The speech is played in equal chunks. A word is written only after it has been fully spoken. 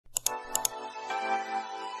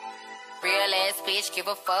real ass bitch, give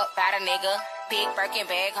a fuck about a nigga. Big Birkin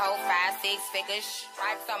bag, hold 5-6 figures.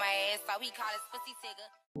 Stripes on my ass, so he call his pussy tigger.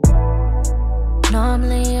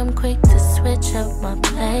 Normally I'm quick to switch up my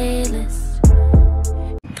playlist.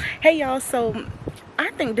 Hey y'all, so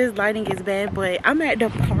I think this lighting is bad, but I'm at the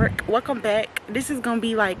park. Welcome back. This is gonna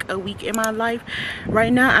be like a week in my life.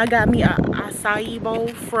 Right now I got me a acai bowl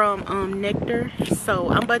from Nectar, so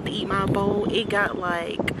I'm about to eat my bowl. It got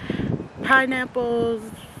like pineapples,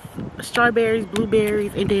 strawberries,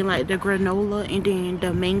 blueberries, and then like the granola, and then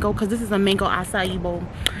the mango, because this is a mango acai bowl.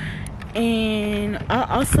 And I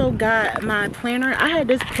also got my planner. I had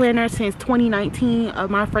this planner since 2019 of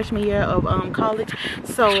my freshman year of college,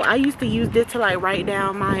 so I used to use this to like write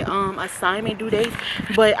down my assignment due dates,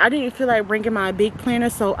 but I didn't feel like bringing my big planner,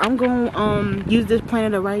 so I'm gonna use this planner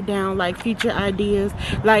to write down like future ideas,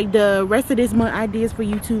 like the rest of this month ideas for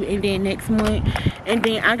YouTube, and then next month. And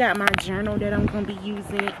then I got my journal that I'm gonna be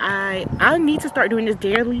using. I need to start doing this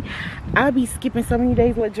daily. I'll be skipping so many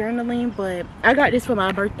days with journaling, but I got this for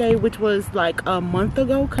my birthday, which was like a month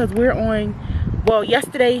ago, because we're on, well,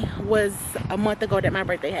 yesterday was a month ago that my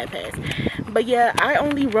birthday had passed. But yeah, I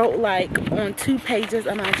only wrote like on 2 pages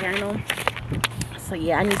of my journal, so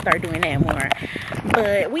yeah, I need to start doing that more.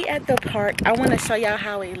 But we at the park. I want to show y'all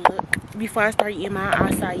how it look before I start eating my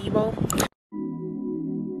acai bowl.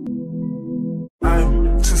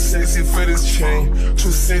 I'm too sexy for this chain, too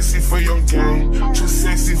sexy for your game, too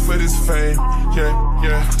sexy for this fame. Yeah,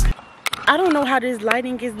 yeah. I don't know how this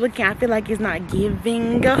lighting is looking. I feel like it's not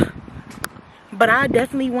giving, but I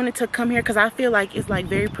definitely wanted to come here because I feel like it's like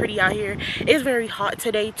very pretty out here. It's very hot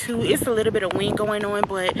today too. It's a little bit of wind going on,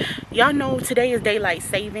 but y'all know today is daylight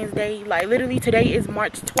savings day. Like literally today is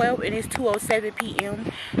March 12th and it's 2:07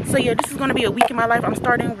 p.m. So yeah, this is going to be a week in my life. I'm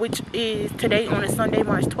starting, which is today on a Sunday,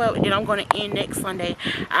 March 12th, and then I'm going to end next Sunday,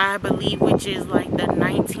 I believe, which is like the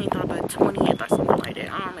 19th or the 20th or something like that.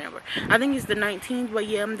 I don't remember. I think it's the 19th, but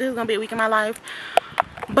yeah, this is going to be a week in my life.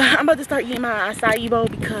 But I'm about to start eating my acai bowl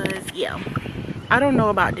because yeah, I don't know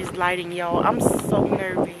about this lighting, y'all. I'm so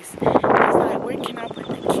nervous. It's like, where can I put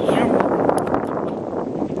the camera?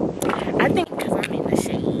 I think because I'm in the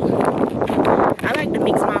shade. I like to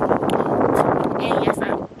mix my bowl up too. And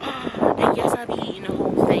yes, I be eating the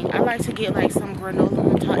whole thing. I like to get like some granola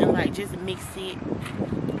on top and like just mix it.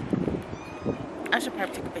 I should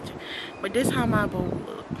probably take a picture. But this is how my bowl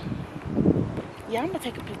look. Yeah, I'm gonna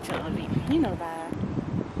take a picture of it. You know that.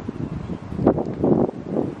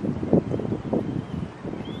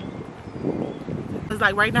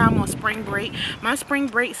 Like right now I'm on spring break. My spring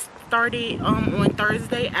break started on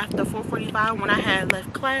Thursday after 4:45 when I had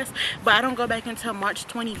left class, but I don't go back until March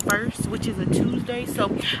 21st, which is a Tuesday.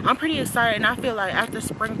 So I'm pretty excited, and I feel like after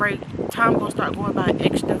spring break time gonna start going by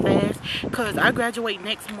extra fast because I graduate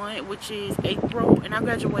next month, which is April, and I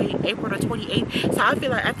graduate April the 28th. So I feel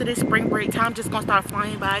like after this spring break time just gonna start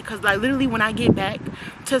flying by, because like literally when I get back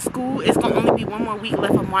to school it's gonna only be 1 more week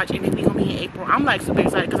left of March, and then we gonna be in April. I'm like super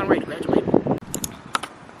excited because I'm ready to graduate.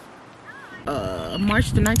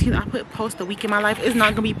 March the 19th I put post a week in my life. It's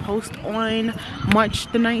not gonna be post on March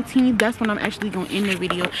the 19th. That's when I'm actually gonna end the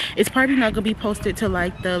video. It's probably not gonna be posted till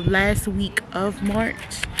like the last week of March.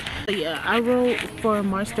 But yeah, I wrote for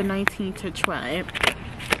March the 19th to try it.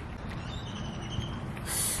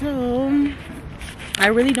 So I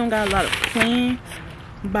really don't got a lot of plan,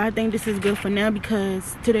 but I think this is good for now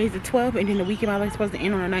because today's the 12th, and then the week in my life is supposed to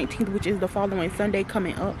end on the 19th, which is the following Sunday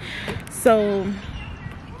coming up. So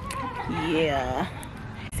yeah,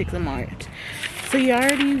 6th of March. So you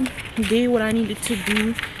already did what I needed to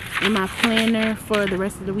do in my planner for the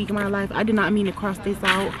rest of the week of my life. I did not mean to cross this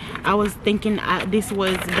out. I was thinking this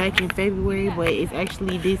was back in February, but it's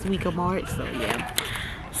actually this week of March. So yeah,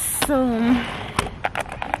 so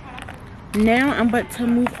now I'm about to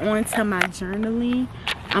move on to my journaling.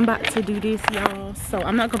 I'm about to do this, y'all, so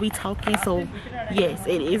I'm not gonna be talking, so yes,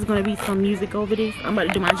 it is gonna be some music over this. I'm about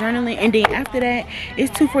to do my journaling, and then after that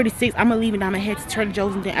it's 2:46. I'm gonna leave it. I'm gonna head to Trader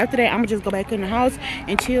Joe's, and then after that I'm gonna just go back in the house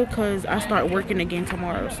and chill because I start working again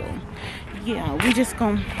tomorrow. So yeah, we just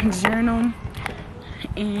gonna journal,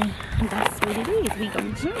 and that's what it is. We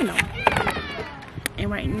gonna journal, and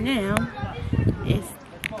right now it's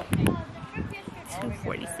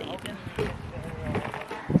 2:47.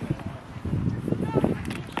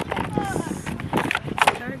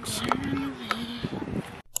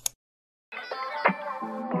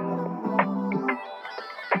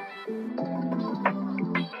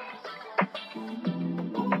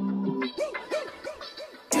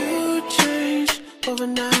 You changed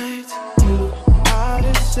overnight. You out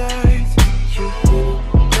of sight. You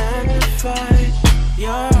magnified.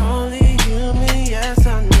 You're only human, yes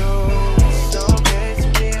I know. It's okay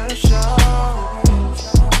to be unsure.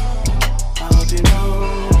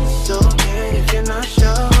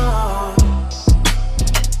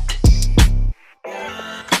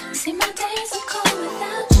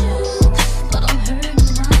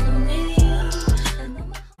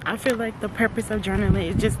 feel like the purpose of journaling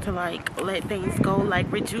is just to like let things go,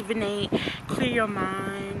 like rejuvenate, clear your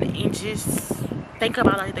mind, and just think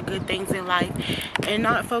about like the good things in life and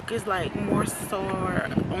not focus like more so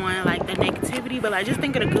on like the negativity, but like just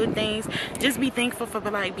think of the good things. Just be thankful for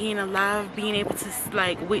like being alive, being able to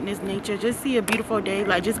like witness nature, just see a beautiful day,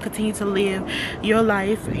 like just continue to live your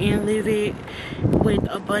life and live it with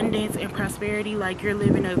abundance and prosperity, like you're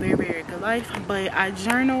living a very, very good life. But I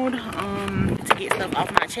journaled to get stuff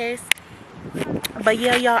off my chest. But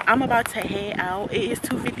yeah, y'all, I'm about to head out. It is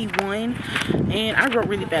 2:51 and I wrote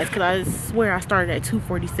really fast because I swear I started at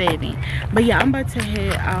 2:47. But yeah, I'm about to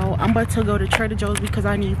head out. I'm about to go to Trader Joe's because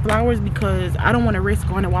I need flowers, because I don't want to risk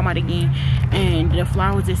going to Walmart again and the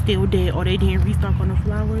flowers is still dead or they didn't restock on the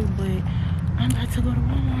flowers. But I'm about to go to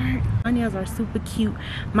Walmart. My nails are super cute.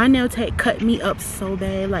 My nail tech cut me up so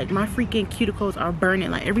bad. Like my freaking cuticles are burning.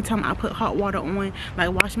 Like every time I put hot water on,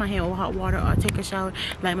 like wash my hand with hot water or take a shower,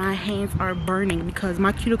 like my hands are burning because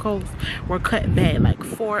my cuticles were cut bad. Like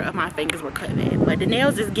 4 of my fingers were cut bad. Like the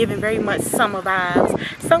nails is giving very much summer vibes.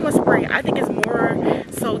 Summer, spring. I think it's more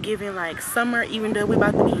so giving like summer, even though we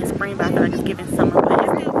about to be in spring, but I feel like it's giving summer, but it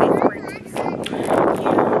still feels spring too. So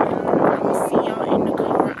yeah, I'm gonna see y'all in the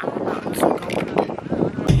car. I'm about to go.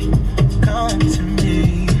 To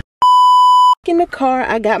me. In the car,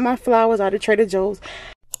 I got my flowers out of Trader Joe's.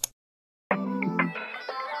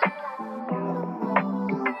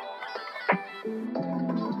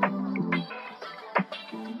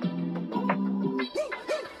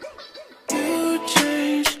 You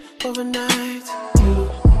changed overnight. You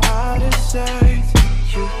out of sight.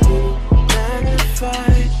 You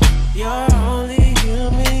magnified. You're only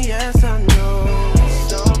human, yes I know.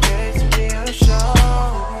 It's okay to be unsure.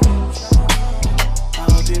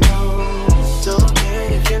 You know it's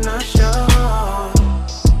okay if you're not sure.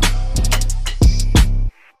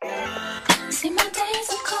 See, my days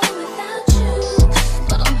are cold without you,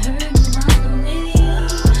 but I'm hurting while I'm with you.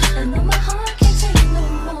 I know my heart can't take no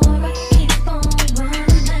more. I keep on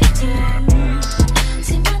running back to you.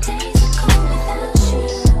 See, my days are cold without you,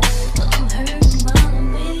 but I'm hurting while I'm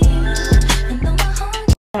with you. I know my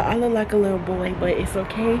heart. I look like a little boy, but it's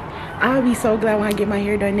okay. I'll be so glad when I get my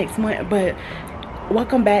hair done next month. But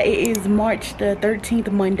welcome back. It is March the 13th,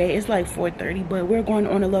 Monday. It's like 4:30, but we're going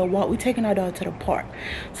on a little walk. We're taking our dog to the park,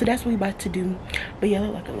 so that's what we're about to do. But yeah, I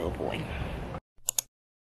look like a little boy.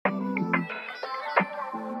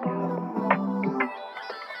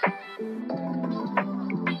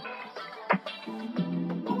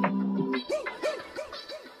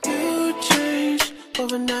 You changed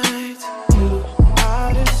overnight. You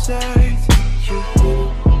out of sight. You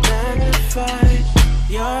magnified.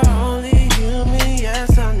 You're only human,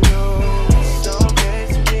 yes I know. It's okay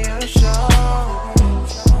to be unsure.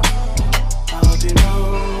 I hope you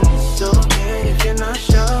know it's okay if you're not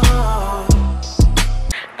sure.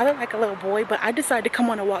 I look like a little boy, but I decided to come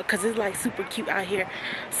on a walk because it's like super cute out here.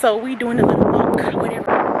 So we doing a little walk, whatever.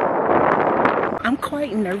 I'm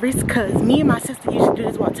quite nervous because me and my sister usually do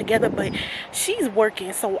this walk together, but she's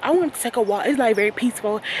working, so I want to take a walk. It's like very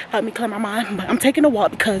peaceful, help me clear my mind. But I'm taking a walk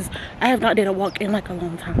because I have not done a walk in like a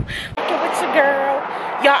long time. With your girl,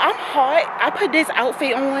 y'all, I'm hot. I put this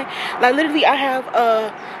outfit on, like literally I have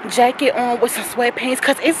a jacket on with some sweatpants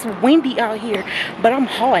because it's windy out here, but I'm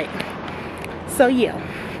hot. So yeah,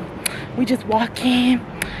 we just walking.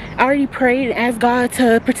 I already prayed and asked God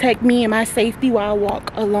to protect me and my safety while I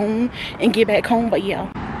walk alone and get back home. But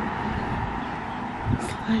yeah,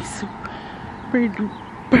 it's like super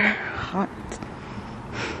duper hot.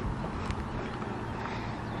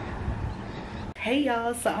 Hey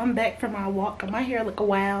y'all, so I'm back from my walk. My hair look a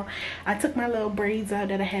while. I took my little braids out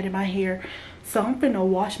that I had in my hair, so I'm finna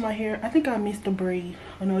wash my hair. I think I missed a braid.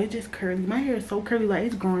 Oh no, it's just curly. My hair is so curly, like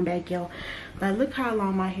it's growing back, y'all. Like look how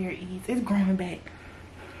long my hair is. It's growing back.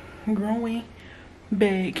 Growing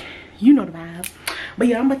back, you know the vibe. But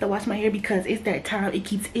yeah, I'm about to wash my hair because it's that time. It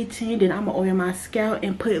keeps itching. Then I'm gonna oil my scalp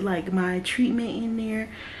and put like my treatment in there.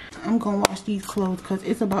 I'm gonna wash these clothes because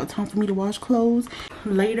it's about time for me to wash clothes.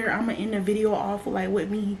 Later I'm gonna end the video off like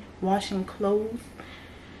with me washing clothes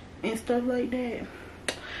and stuff like that.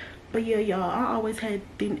 But yeah, y'all, I always had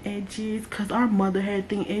thin edges because our mother had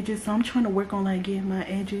thin edges, so I'm trying to work on like getting my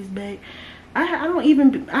edges back. I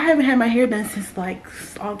haven't had my hair done since like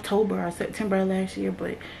October or September of last year,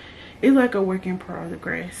 but it's like a work in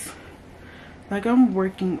progress. Like I'm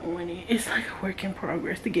working on it. It's like a work in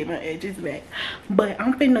progress to get my edges back. But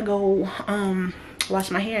I'm finna go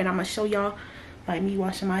wash my hair and I'm gonna show y'all like me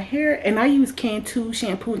washing my hair. And I use Cantu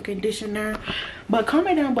shampoo and conditioner. But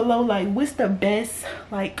comment down below like what's the best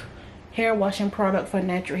like hair washing product for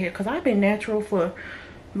natural hair, because I've been natural for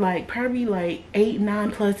like probably like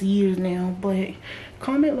 8-9+ years now. But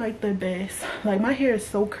comment like the best. Like my hair is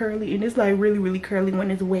so curly, and it's like really curly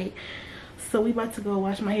when it's wet. So we about to go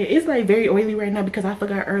wash my hair. It's like very oily right now because I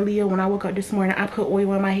forgot earlier when I woke up this morning I put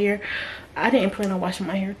oil in my hair. I didn't plan on washing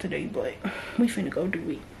my hair today, but we finna go do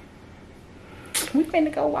it. We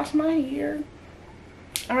finna go wash my hair.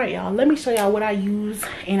 All right, y'all, let me show y'all what I use.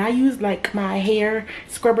 And I use like my hair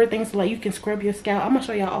scrubber things, so like you can scrub your scalp. I'm gonna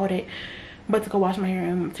show y'all all that. I'm about to go wash my hair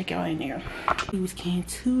and I'm gonna take y'all in there. I use can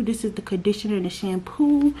 2. This is the conditioner and the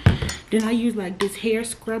shampoo. Then I use like this hair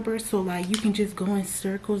scrubber, so like you can just go in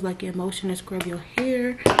circles like in motion and scrub your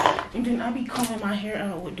hair. And then I be combing my hair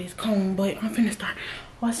out with this comb, but I'm finna start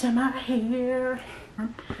washing my hair.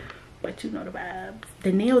 But you know the vibes.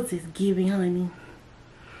 The nails is giving, honey.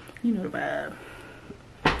 You know the vibe.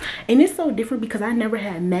 And it's so different because I never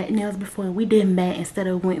had matte nails before, and we did matte instead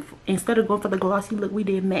of going for the glossy look. We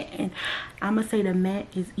did matte, and I'ma say the matte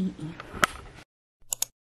is eating.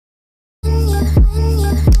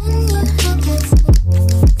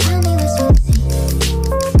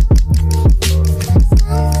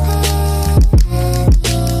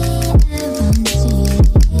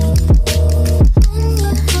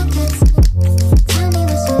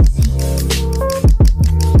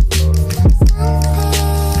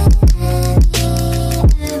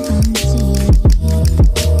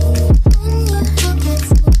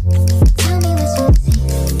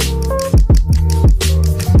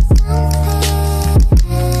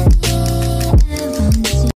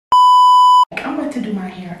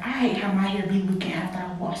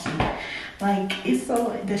 Like it's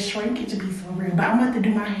so, the shrinkage be so real. But I'm about to do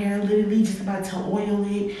my hair, literally just about to oil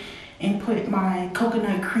it and put my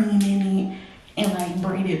coconut cream in it and like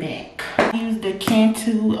braid it back. I use the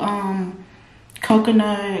Cantu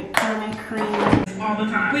coconut curling cream all the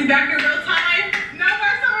time. We back in real time. No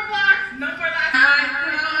more summer blocks. No more last time.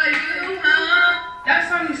 That's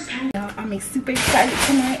how you sound. I'm super excited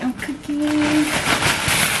tonight. I'm cooking.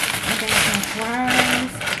 I got some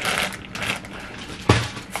fries,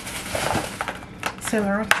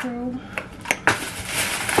 cilantro,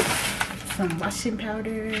 some washing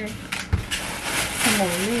powder, some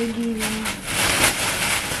more leggings,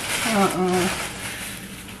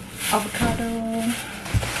 avocado,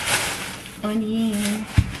 onion,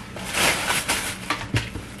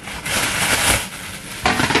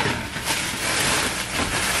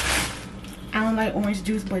 I don't like orange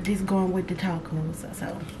juice, but this going with the tacos.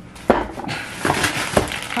 So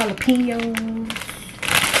jalapenos,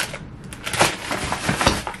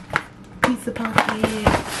 pizza pocket,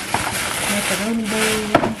 macaroni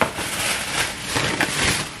bowl,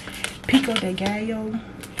 pico de gallo,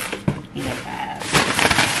 you know,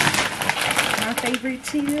 my favorite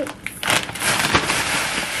chips,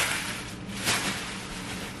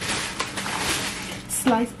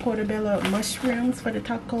 sliced portobello mushrooms for the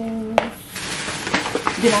tacos.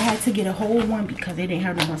 Then I had to get a whole one because they didn't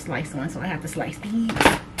have no more sliced one, so I have to slice these.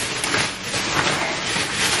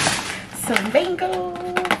 Some mango,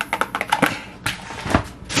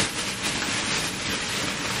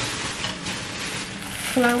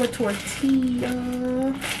 flour tortilla,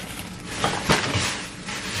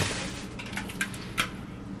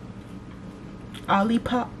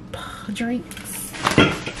 Olipop drinks,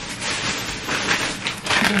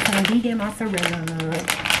 and some vegan mozzarella.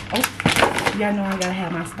 Oh, y'all know I gotta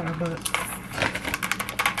have my Starbucks.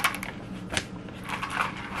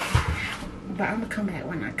 But I'm gonna come back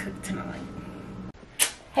when I cook tonight.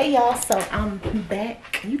 Hey y'all, so I'm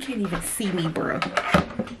back. You can't even see me, bro.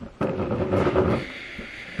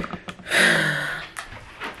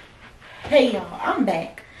 Hey y'all, I'm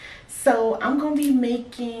back. So I'm gonna be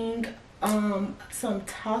making some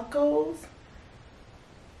tacos.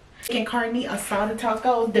 Chicken carne asada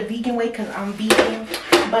tacos the vegan way because I'm vegan.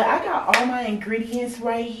 But I got all my ingredients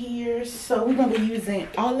right here. So we're gonna be using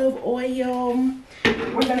olive oil.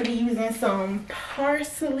 We're gonna be using some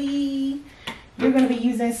parsley. We're gonna be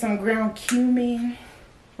using some ground cumin.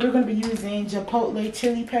 We're gonna be using chipotle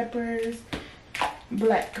chili peppers,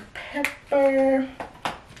 black pepper,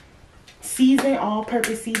 season,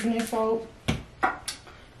 all-purpose seasoning salt,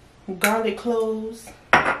 garlic cloves,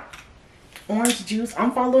 orange juice.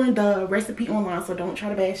 I'm following the recipe online, so don't try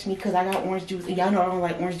to bash me because I got orange juice, and y'all know I don't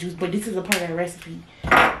like orange juice, but this is a part of the recipe.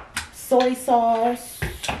 Soy sauce,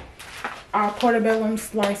 our portobello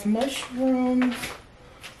sliced mushrooms,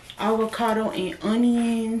 avocado and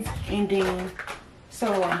onions, and then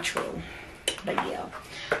cilantro. But yeah,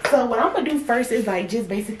 so what I'm gonna do first is like just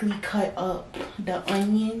basically cut up the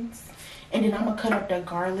onions, and then I'm gonna cut up the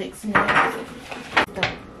garlics now.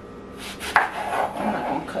 I'm not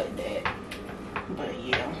gonna cut that, but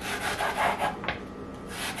yeah.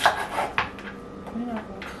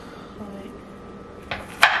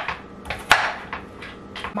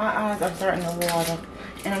 eyes are starting to water.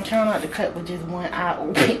 And I'm trying not to cut with just one eye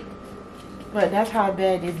open. But that's how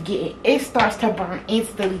bad it's getting. It starts to burn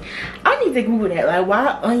instantly. I need to Google that. Like,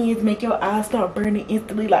 why onions make your eyes start burning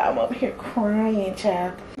instantly? Like, I'm up here crying,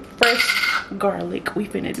 child. Fresh garlic. We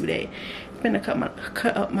finna do that. Finna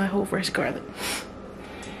cut up my whole fresh garlic.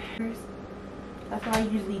 That's what I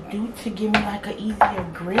usually do to give me like an easier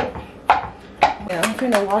grip. Yeah, I'm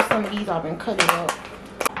finna wash some of these off and cut it up.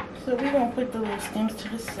 So we're gonna put the little stems to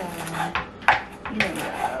the side.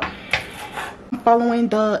 Yeah. I'm following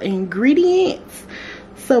the ingredients.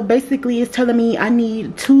 So basically it's telling me I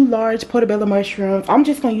need 2 large portobello mushrooms. I'm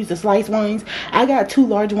just gonna use the sliced ones. I got 2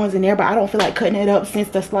 large ones in there, but I don't feel like cutting it up since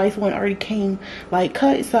the sliced one already came like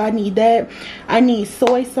cut. So I need that. I need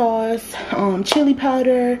soy sauce, chili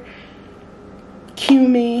powder,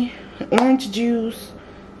 cumin, orange juice,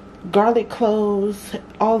 garlic cloves,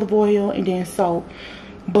 olive oil, and then salt.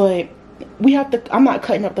 But we have to, I'm not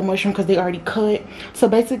cutting up the mushroom because they already cut. So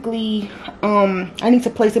basically I need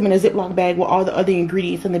to place them in a Ziploc bag with all the other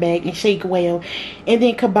ingredients in the bag and shake well, and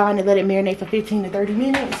then combine and let it marinate for 15 to 30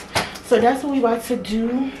 minutes. So that's what we about to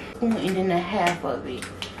do. And then a half of it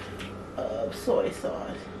of soy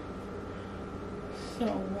sauce. So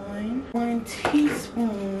one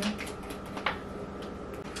teaspoon.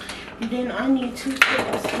 And then I need 2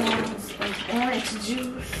 tablespoons of orange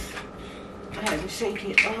juice. I had to shake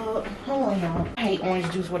it up. Hold on, y'all. I hate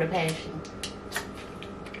orange juice with a passion.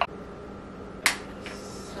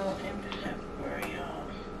 Salt and pepper, y'all.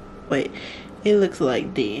 But it looks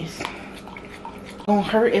like this. Don't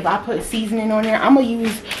hurt if I put seasoning on there. I'm gonna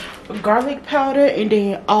use garlic powder and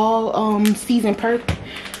then all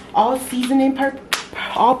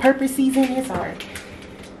purpose seasoning. Sorry.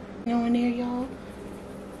 You know in there, y'all.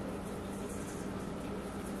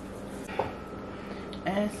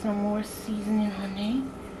 Add some more seasoning on there.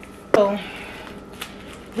 So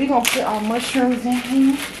we're gonna put our mushrooms in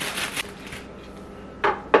here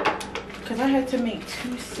because I had to make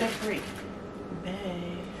 2 separate bags.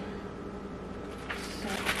 So,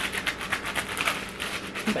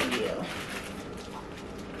 but yeah.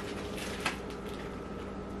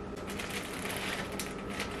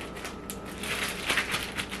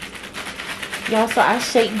 Y'all, so I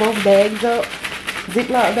shake both bags up,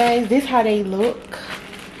 Ziploc bags. This how they look.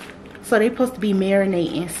 So they supposed to be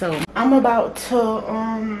marinating. So I'm about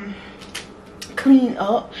to clean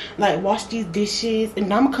up, like wash these dishes,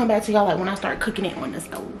 and I'm gonna come back to y'all like when I start cooking it on the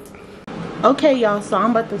stove. Okay, y'all, so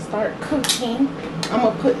I'm about to start cooking. I'm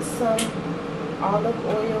gonna put some olive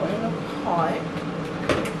oil in a pot.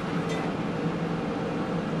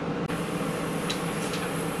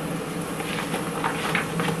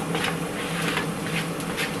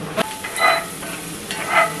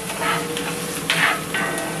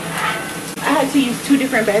 To use 2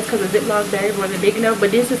 different bags because the Ziploc bags wasn't big enough, but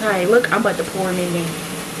this is how they look. I'm about to pour them in there.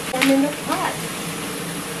 Pour them in the pot.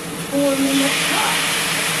 Pour them in the pot.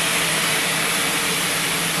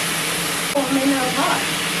 Pour them in the pot.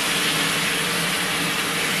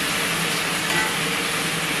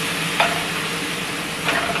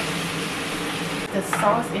 The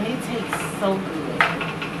sauce, and it tastes so good.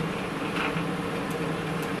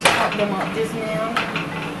 Pop them up just now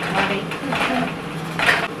while they cooking.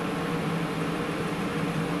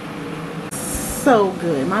 So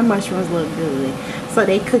good. My mushrooms look good. So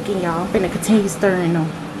they cooking, y'all. I'm gonna continue stirring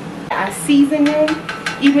them. I season them.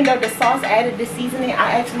 Even though the sauce added the seasoning,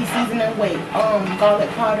 I actually season them with garlic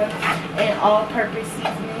powder and all-purpose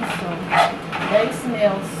seasoning. So they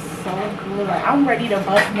smell so good. Like, I'm ready to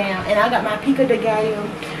bust now. And I got my pico de gallo,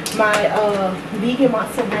 my vegan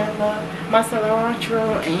mozzarella, my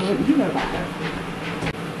cilantro, and you know that.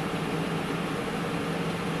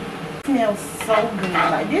 It smells so good.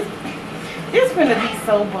 Like this gonna be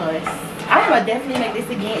so bust. I'm gonna definitely make this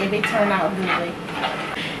again if it turn out good.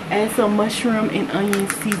 Add some mushroom and onion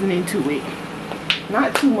seasoning to it.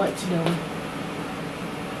 Not too much though.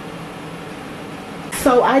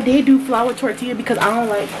 So I did do flour tortilla because I don't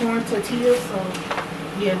like corn tortillas. So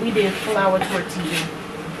yeah, we did flour tortilla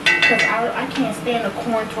because I can't stand a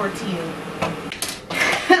corn tortilla.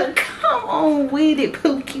 Come on with it,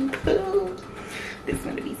 Pookie Poo. This is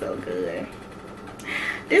gonna be so good.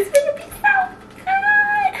 This is gonna be so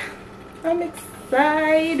good. I'm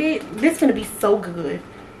excited. This is gonna be so good.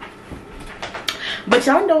 But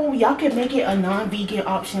y'all know y'all can make it a non-vegan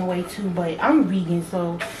option way too. But I'm vegan,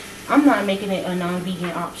 so I'm not making it a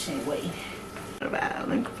non-vegan option way. Let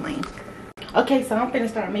me complain. Okay, so I'm finna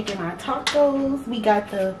start making my tacos. We got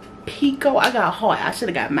the pico. I got hot. I should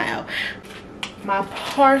have got mild. My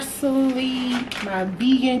parsley, my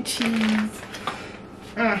vegan cheese.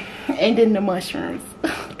 And then the mushrooms.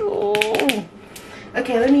 Oh,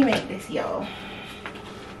 Okay, let me make this, y'all.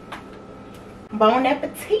 Bon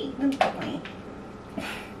appetit.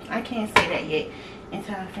 I can't say that yet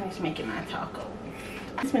until I finish making my taco.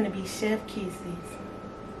 It's gonna be chef kisses.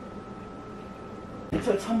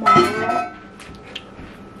 So tomorrow,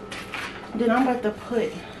 then I'm about to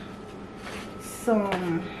put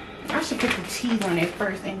some, I should put the cheese on it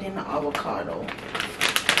first and then the avocado.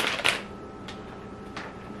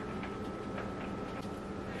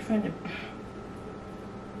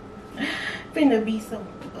 Finna be so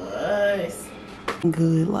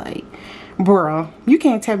good, like, bruh, you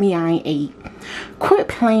can't tell me I ain't ate. Quit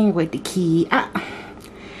playing with the kid. I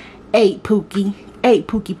ate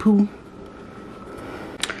Pookie Poo.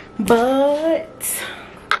 But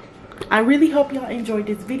I really hope y'all enjoyed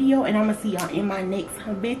this video, and I'm gonna see y'all in my next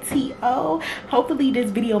video. Hopefully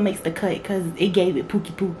this video makes the cut because it gave it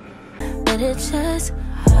Pookie Poo. But it just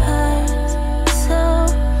hurts so